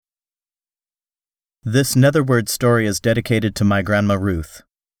This Netherword story is dedicated to my Grandma Ruth,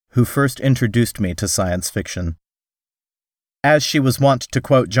 who first introduced me to science fiction. As she was wont to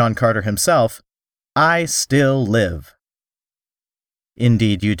quote John Carter himself, "I still live."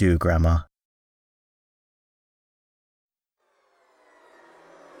 Indeed you do, Grandma.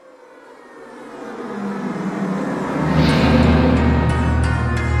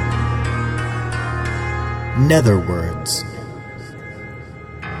 Netherwords.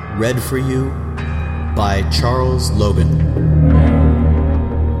 Read for you by Charles Logan.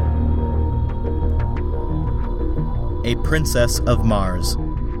 A Princess of Mars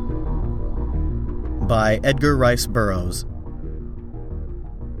by Edgar Rice Burroughs.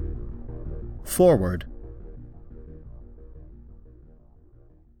 Foreword.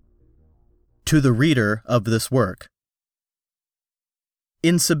 To the reader of this work.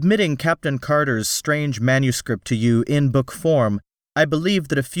 In submitting Captain Carter's strange manuscript to you in book form, I believe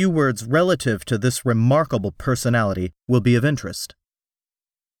that a few words relative to this remarkable personality will be of interest.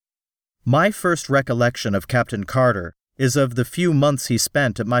 My first recollection of Captain Carter is of the few months he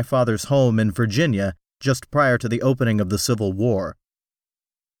spent at my father's home in Virginia just prior to the opening of the Civil War.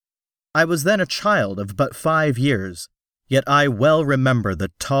 I was then a child of but 5 years, yet I well remember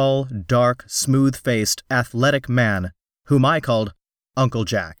the tall, dark, smooth-faced, athletic man whom I called Uncle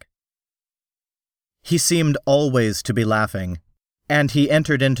Jack. He seemed always to be laughing, and he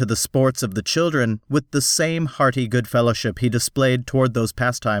entered into the sports of the children with the same hearty good fellowship he displayed toward those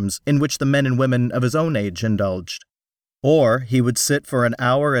pastimes in which the men and women of his own age indulged. Or he would sit for an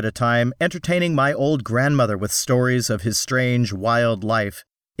hour at a time entertaining my old grandmother with stories of his strange, wild life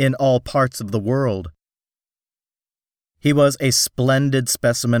in all parts of the world. He was a splendid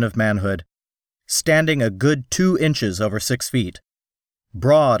specimen of manhood, standing a good 2 inches over 6 feet,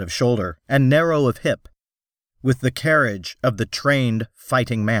 broad of shoulder and narrow of hip, with the carriage of the trained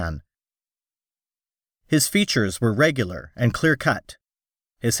fighting man. His features were regular and clear-cut,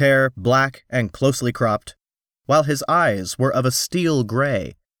 his hair black and closely cropped, while his eyes were of a steel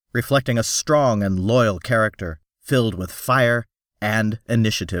gray, reflecting a strong and loyal character, filled with fire and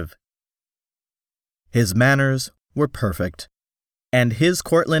initiative. His manners were perfect, and his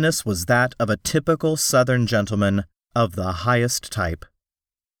courtliness was that of a typical Southern gentleman of the highest type.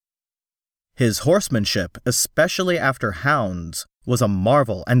 His horsemanship, especially after hounds, was a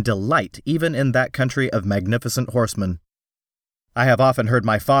marvel and delight even in that country of magnificent horsemen. I have often heard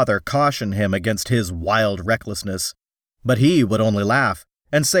my father caution him against his wild recklessness, but he would only laugh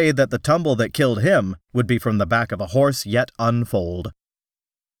and say that the tumble that killed him would be from the back of a horse yet unfoaled.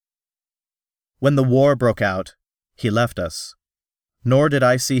 When the war broke out, he left us, nor did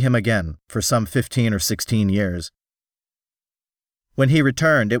I see him again for some 15 or 16 years. When he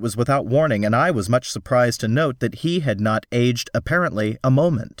returned, it was without warning, and I was much surprised to note that he had not aged apparently a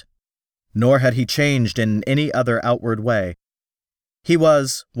moment, nor had he changed in any other outward way. He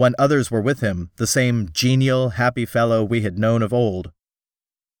was, when others were with him, the same genial, happy fellow we had known of old.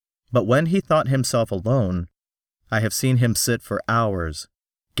 But when he thought himself alone, I have seen him sit for hours,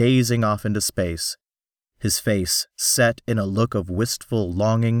 gazing off into space, his face set in a look of wistful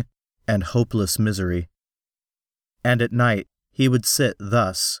longing and hopeless misery. And at night, he would sit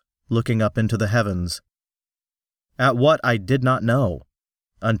thus, looking up into the heavens. At what I did not know,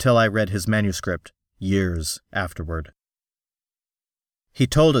 until I read his manuscript years afterward. He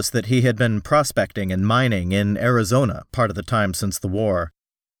told us that he had been prospecting and mining in Arizona part of the time since the war,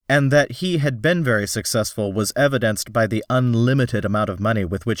 and that he had been very successful was evidenced by the unlimited amount of money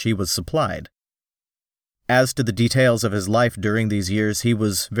with which he was supplied. As to the details of his life during these years, he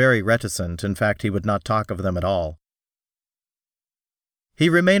was very reticent. In fact, he would not talk of them at all. He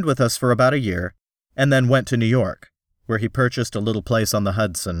remained with us for about a year, and then went to New York, where he purchased a little place on the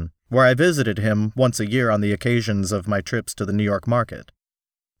Hudson, where I visited him once a year on the occasions of my trips to the New York market,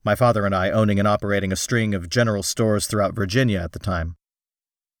 my father and I owning and operating a string of general stores throughout Virginia at the time.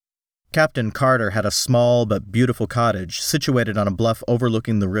 Captain Carter had a small but beautiful cottage situated on a bluff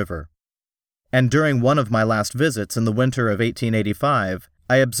overlooking the river, and during one of my last visits in the winter of 1885,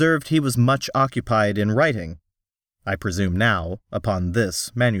 I observed he was much occupied in writing, I presume now, upon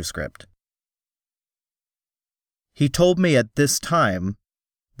this manuscript. He told me at this time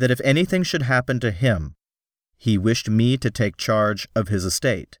that if anything should happen to him, he wished me to take charge of his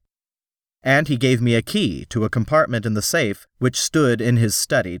estate, and he gave me a key to a compartment in the safe which stood in his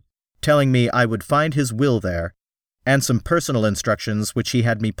study, telling me I would find his will there, and some personal instructions which he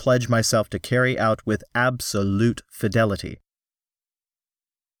had me pledge myself to carry out with absolute fidelity.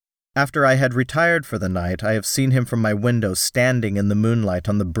 After I had retired for the night, I have seen him from my window standing in the moonlight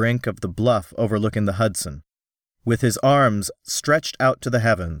on the brink of the bluff overlooking the Hudson, with his arms stretched out to the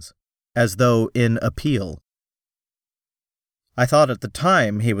heavens, as though in appeal. I thought at the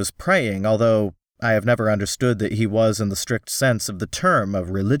time he was praying, although I have never understood that he was in the strict sense of the term a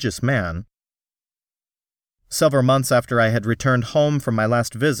religious man. Several months after I had returned home from my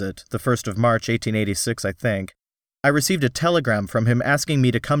last visit, the 1st of March 1886, I think, I received a telegram from him asking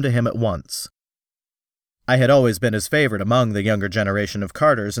me to come to him at once. I had always been his favorite among the younger generation of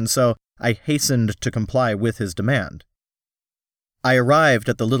Carters, and so I hastened to comply with his demand. I arrived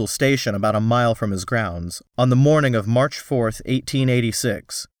at the little station about a mile from his grounds on the morning of March 4th,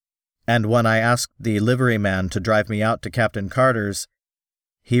 1886, and when I asked the liveryman to drive me out to Captain Carter's,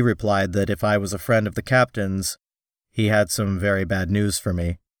 he replied that if I was a friend of the captain's, he had some very bad news for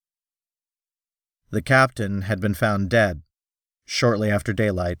me. The captain had been found dead, shortly after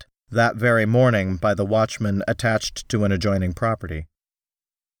daylight, that very morning by the watchman attached to an adjoining property.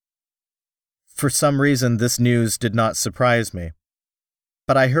 For some reason, this news did not surprise me,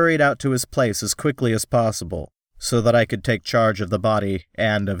 but I hurried out to his place as quickly as possible so that I could take charge of the body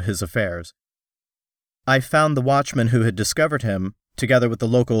and of his affairs. I found the watchman who had discovered him, together with the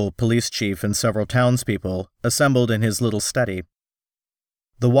local police chief and several townspeople, assembled in his little study.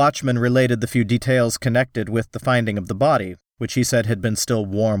 The watchman related the few details connected with the finding of the body, which he said had been still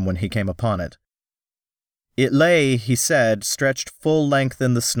warm when he came upon it. It lay, he said, stretched full length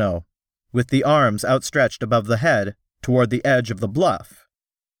in the snow, with the arms outstretched above the head toward the edge of the bluff,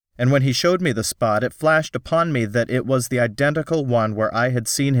 and when he showed me the spot, it flashed upon me that it was the identical one where I had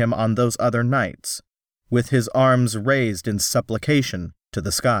seen him on those other nights, with his arms raised in supplication to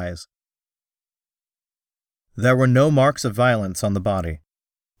the skies. There were no marks of violence on the body,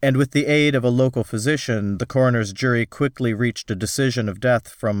 and with the aid of a local physician, the coroner's jury quickly reached a decision of death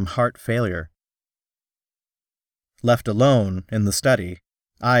from heart failure. Left alone in the study,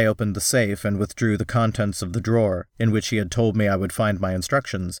 I opened the safe and withdrew the contents of the drawer in which he had told me I would find my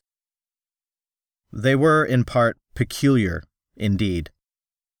instructions. They were, in part, peculiar, indeed,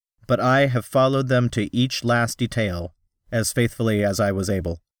 but I have followed them to each last detail as faithfully as I was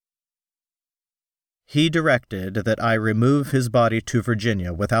able. He directed that I remove his body to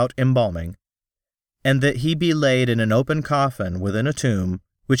Virginia without embalming, and that he be laid in an open coffin within a tomb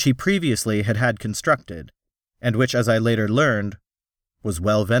which he previously had had constructed, and which, as I later learned, was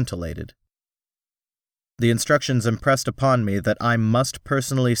well ventilated. The instructions impressed upon me that I must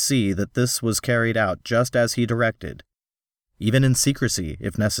personally see that this was carried out just as he directed, even in secrecy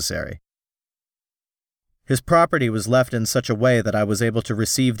if necessary. His property was left in such a way that I was able to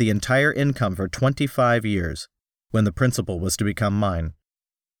receive the entire income for 25 years, when the principal was to become mine.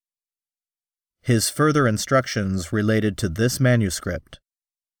 His further instructions related to this manuscript,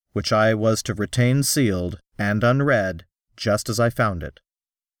 which I was to retain sealed and unread just as I found it,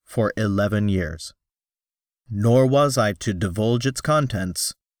 for 11 years. Nor was I to divulge its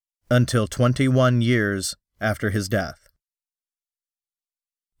contents until 21 years after his death.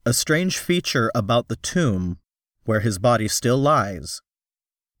 A strange feature about the tomb, where his body still lies,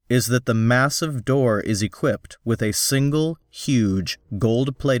 is that the massive door is equipped with a single, huge,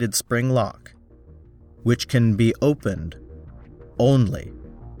 gold-plated spring lock, which can be opened only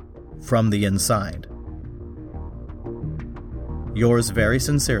from the inside. Yours very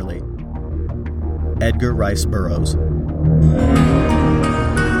sincerely, Edgar Rice Burroughs.